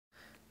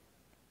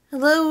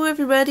Hello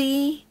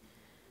everybody,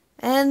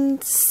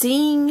 and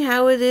seeing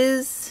how it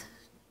is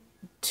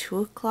 2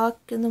 o'clock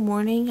in the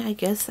morning, I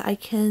guess I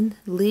can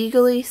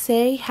legally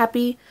say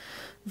happy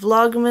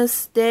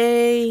Vlogmas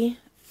Day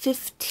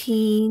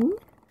 15.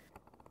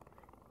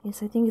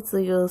 Yes, I think it's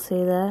legal to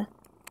say that.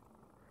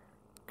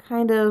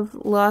 Kind of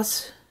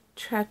lost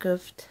track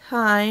of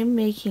time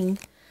making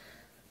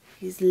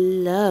these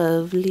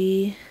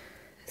lovely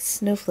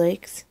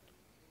snowflakes.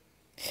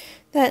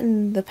 That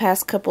in the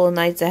past couple of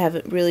nights I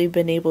haven't really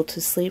been able to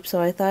sleep, so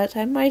I thought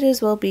I might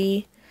as well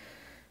be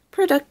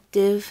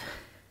productive.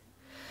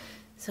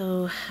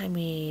 So I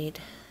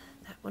made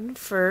that one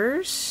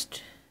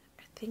first.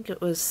 I think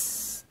it was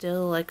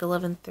still like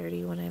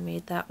 11:30 when I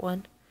made that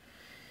one.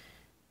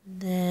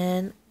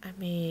 Then I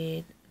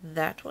made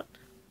that one.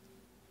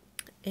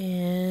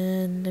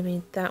 And I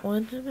made that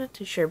one. I'm not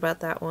too sure about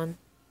that one.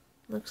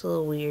 Looks a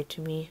little weird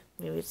to me.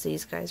 Maybe it's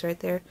these guys right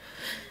there.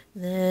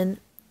 And then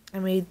I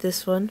made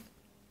this one.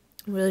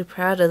 I'm really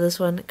proud of this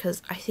one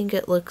because I think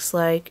it looks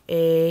like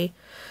a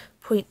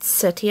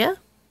poinsettia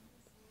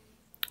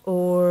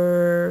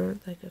or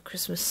like a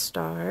Christmas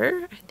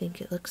star. I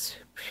think it looks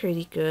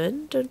pretty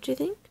good, don't you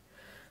think?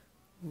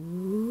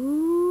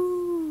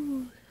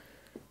 Ooh.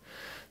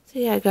 So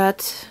yeah, I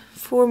got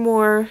 4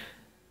 more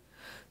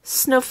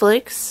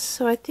snowflakes,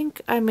 so I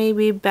think I may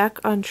be back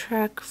on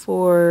track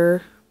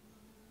for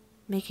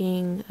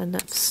making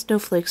enough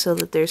snowflakes so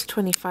that there's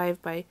 25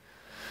 by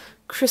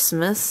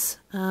Christmas.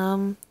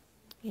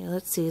 Yeah,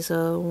 let's see.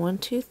 So 1,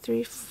 2,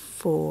 3,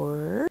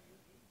 4,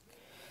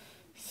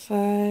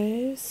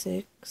 5,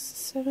 6,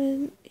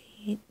 7,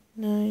 8,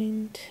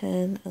 9,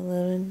 10,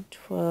 11,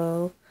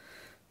 12,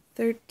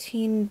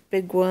 13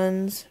 big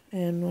ones,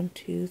 and 1,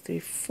 2, 3,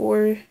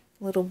 4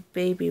 little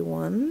baby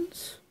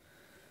ones.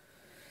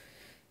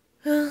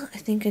 Well, I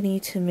think I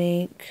need to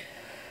make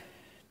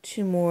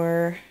 2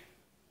 more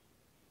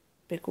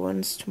big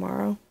ones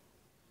tomorrow,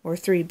 or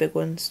 3 big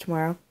ones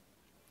tomorrow.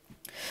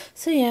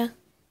 So yeah.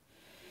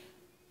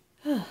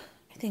 I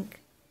think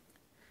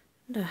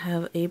I'm gonna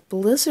have a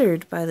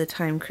blizzard by the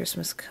time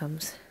Christmas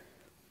comes.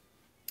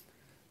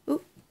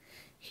 Ooh,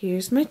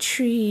 here's my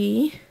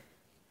tree.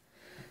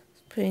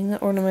 Putting the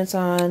ornaments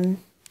on.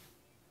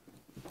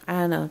 I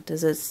don't know,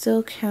 does it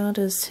still count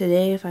as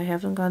today if I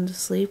haven't gone to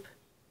sleep?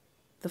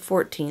 The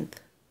 14th.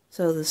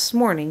 So this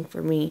morning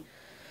for me,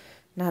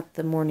 not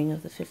the morning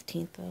of the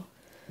 15th though.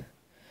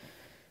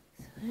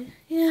 So,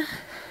 yeah,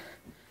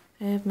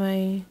 I have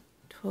my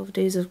 12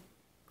 days of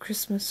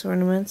Christmas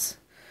ornaments.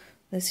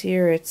 This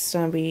year it's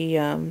gonna be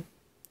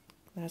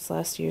that's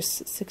last year's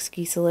 6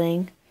 geese a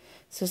laying,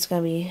 so it's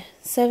gonna be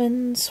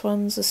 7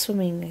 swans a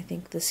swimming, I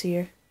think, this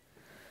year.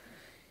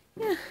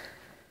 Yeah,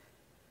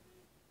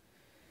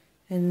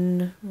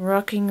 and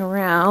rocking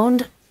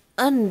around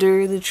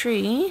under the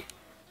tree.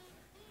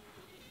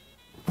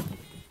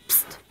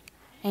 Psst.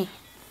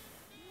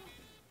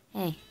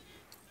 Hey,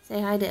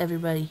 say hi to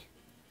everybody.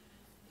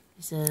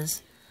 He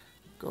says,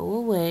 "Go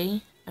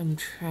away. I'm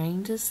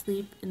trying to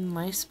sleep in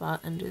my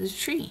spot under the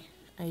tree.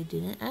 I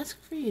didn't ask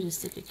for you to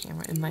stick a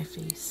camera in my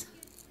face."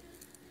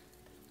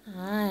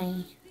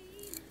 Hi.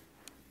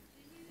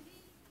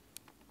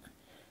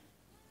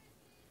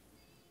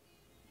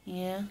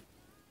 Yeah?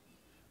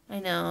 I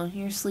know,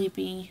 you're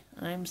sleepy.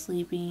 I'm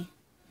sleepy.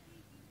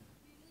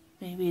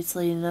 Maybe it's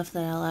late enough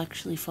that I'll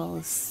actually fall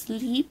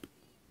asleep.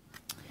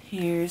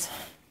 Here's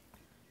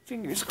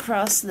fingers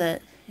crossed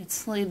that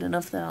it's late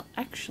enough that I'll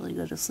actually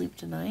go to sleep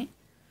tonight.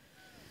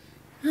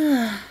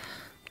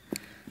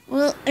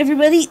 Well,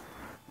 everybody,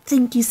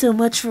 thank you so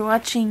much for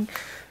watching.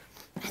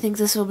 I think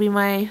this will be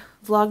my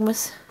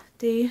Vlogmas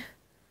Day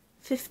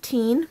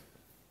 15.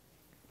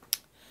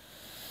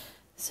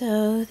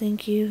 So,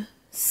 thank you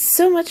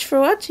so much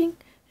for watching.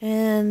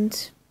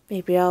 And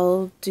maybe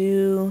I'll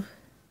do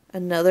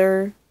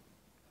another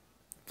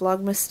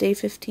Vlogmas Day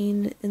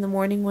 15 in the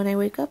morning when I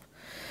wake up.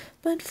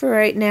 But for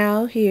right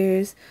now,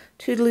 here's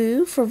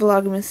Toodaloo for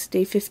Vlogmas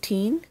Day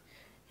 15.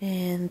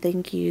 And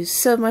thank you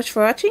so much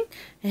for watching,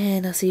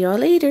 and I'll see you all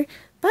later.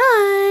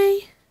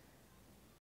 Bye!